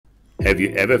Have you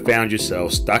ever found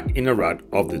yourself stuck in a rut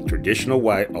of the traditional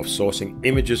way of sourcing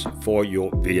images for your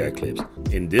video clips?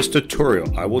 In this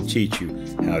tutorial, I will teach you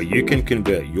how you can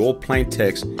convert your plain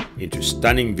text into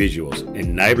stunning visuals,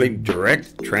 enabling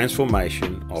direct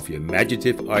transformation of your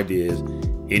imaginative ideas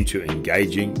into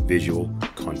engaging visual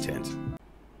content.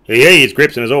 Hey, it's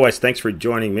Grips, and as always, thanks for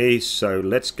joining me. So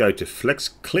let's go to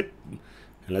FlexClip and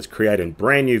let's create a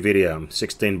brand new video,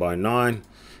 16 by 9.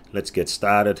 Let's get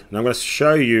started. And I'm going to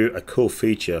show you a cool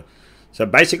feature. So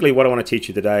basically what I want to teach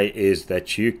you today is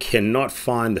that you cannot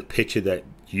find the picture that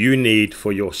you need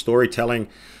for your storytelling.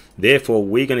 Therefore,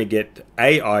 we're going to get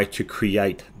AI to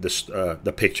create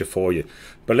the picture for you.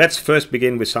 But let's first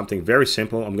begin with something very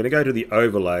simple. I'm going to go to the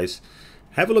overlays.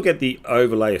 Have a look at the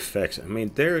overlay effects. I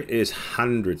mean, there is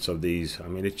hundreds of these. I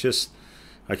mean, it's just,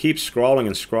 I keep scrolling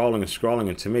and scrolling and scrolling,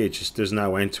 and to me, it's just, there's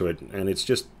no end to it. And it's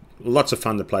just lots of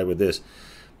fun to play with this.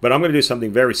 But I'm going to do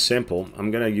something very simple. I'm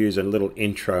going to use a little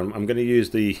intro. I'm going to use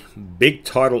the big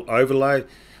title overlay.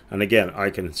 And again,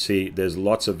 I can see there's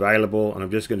lots available. And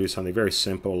I'm just going to do something very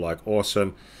simple like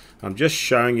awesome. I'm just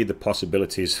showing you the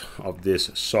possibilities of this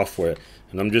software.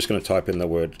 And I'm just going to type in the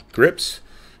word grips.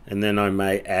 And then I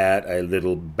may add a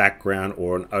little background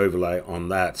or an overlay on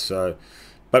that. So,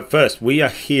 but first, we are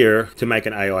here to make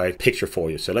an AI picture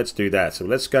for you. So let's do that. So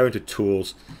let's go into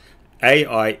Tools,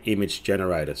 AI image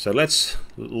generator. So let's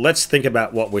think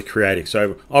about what we're creating.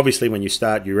 So obviously when you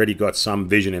start, you already got some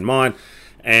vision in mind,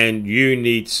 and you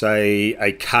need, say,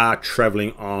 a car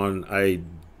traveling on a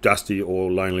dusty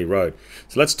or lonely road.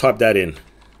 So let's type that in.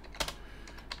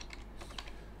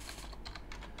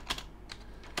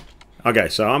 Okay,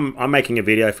 so I'm making a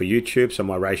video for YouTube, so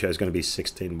my ratio is going to be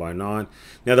 16 by 9.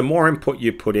 Now, the more input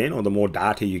you put in, or the more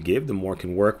data you give, the more it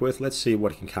can work with. Let's see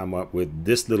what it can come up with.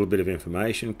 This little bit of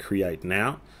information, create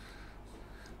now.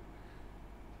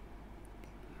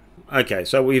 Okay,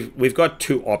 so we've got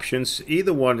two options.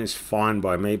 Either one is fine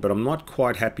by me, but I'm not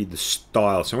quite happy with the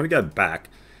style. So I'm going to go back,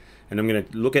 and I'm going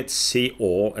to look at See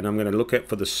All, and I'm going to look at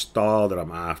for the style that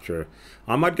I'm after.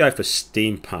 I might go for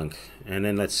steampunk, and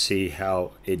then let's see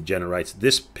how it generates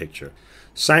this picture.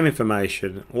 Same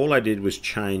information, all I did was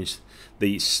change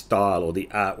the style or the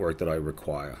artwork that I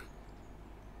require.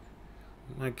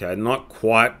 Okay, not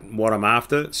quite what I'm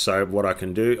after, so what I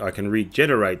can do, I can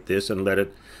regenerate this and let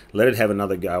it have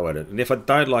another go at it. And if I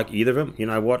don't like either of them, you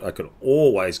know what, I could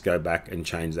always go back and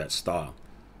change that style.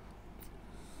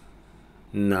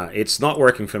 No, it's not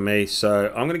working for me, so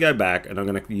I'm going to go back and I'm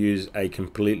going to use a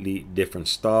completely different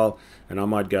style, and I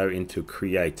might go into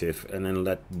creative and then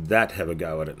let that have a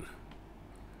go at it.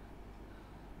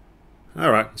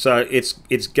 Alright, so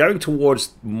it's going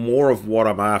towards more of what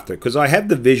I'm after, because I have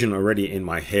the vision already in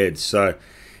my head, so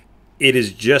it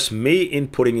is just me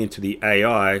inputting into the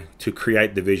AI to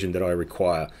create the vision that I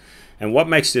require. And what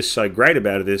makes this so great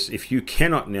about it is, if you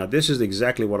cannot, now this is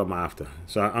exactly what I'm after.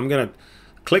 So I'm going to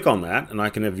click on that and I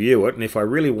can view it, and if I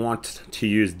really want to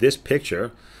use this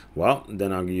picture, well,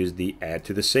 then I'll use the add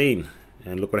to the scene,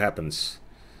 and look what happens.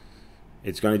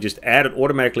 It's going to just add it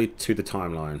automatically to the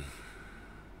timeline.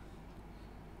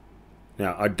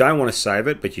 Now, I don't want to save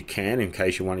it, but you can in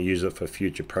case you want to use it for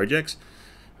future projects.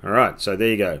 Alright, so there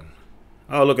you go.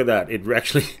 Oh, look at that. It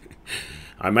actually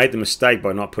I made the mistake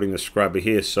by not putting the scrubber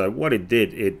here. So what it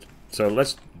did, so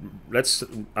let's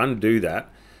undo that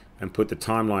and put the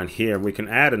timeline here. We can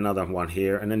add another one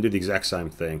here and then do the exact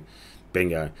same thing.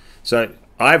 Bingo. So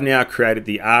I've now created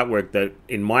the artwork that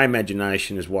in my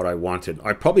imagination is what I wanted.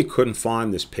 I probably couldn't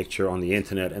find this picture on the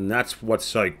internet, and that's what's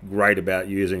so great about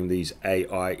using these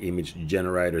AI image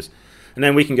generators. And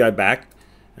then we can go back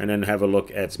and then have a look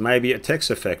at maybe a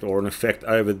text effect or an effect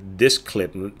over this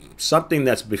clip, something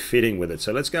that's befitting with it.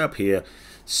 So let's go up here,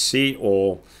 See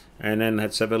All, and then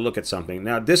let's have a look at something.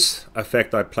 Now this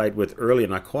effect I played with earlier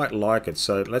and I quite like it,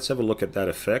 so let's have a look at that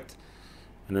effect.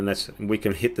 And then we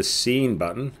can hit the scene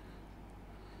button.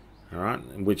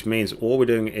 Alright, which means all we're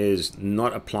doing is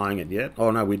not applying it yet. Oh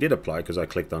no, we did apply because I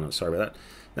clicked on it, sorry about that.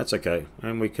 That's okay,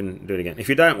 and we can do it again. If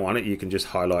you don't want it, you can just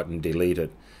highlight and delete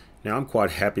it. Now I'm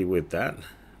quite happy with that.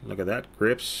 Look at that,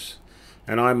 grips.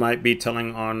 And I might be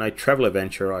telling on a travel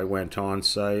adventure I went on,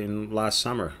 say, in last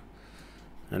summer.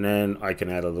 And then I can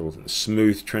add a little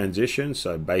smooth transition,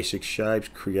 so basic shapes,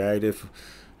 creative,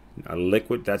 a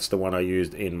liquid, that's the one I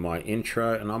used in my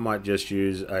intro, and I might just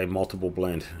use a multiple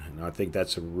blend. And I think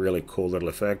that's a really cool little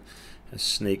effect. A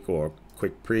sneak or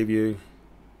quick preview.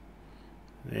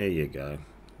 There you go.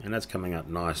 And that's coming up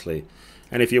nicely.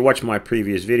 And if you watch my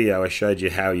previous video, I showed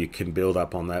you how you can build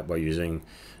up on that by using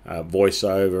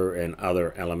voiceover and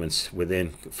other elements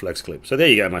within FlexClip. So there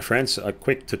you go, my friends, a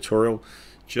quick tutorial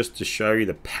just to show you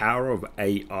the power of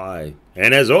AI.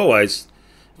 And as always,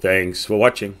 thanks for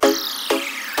watching.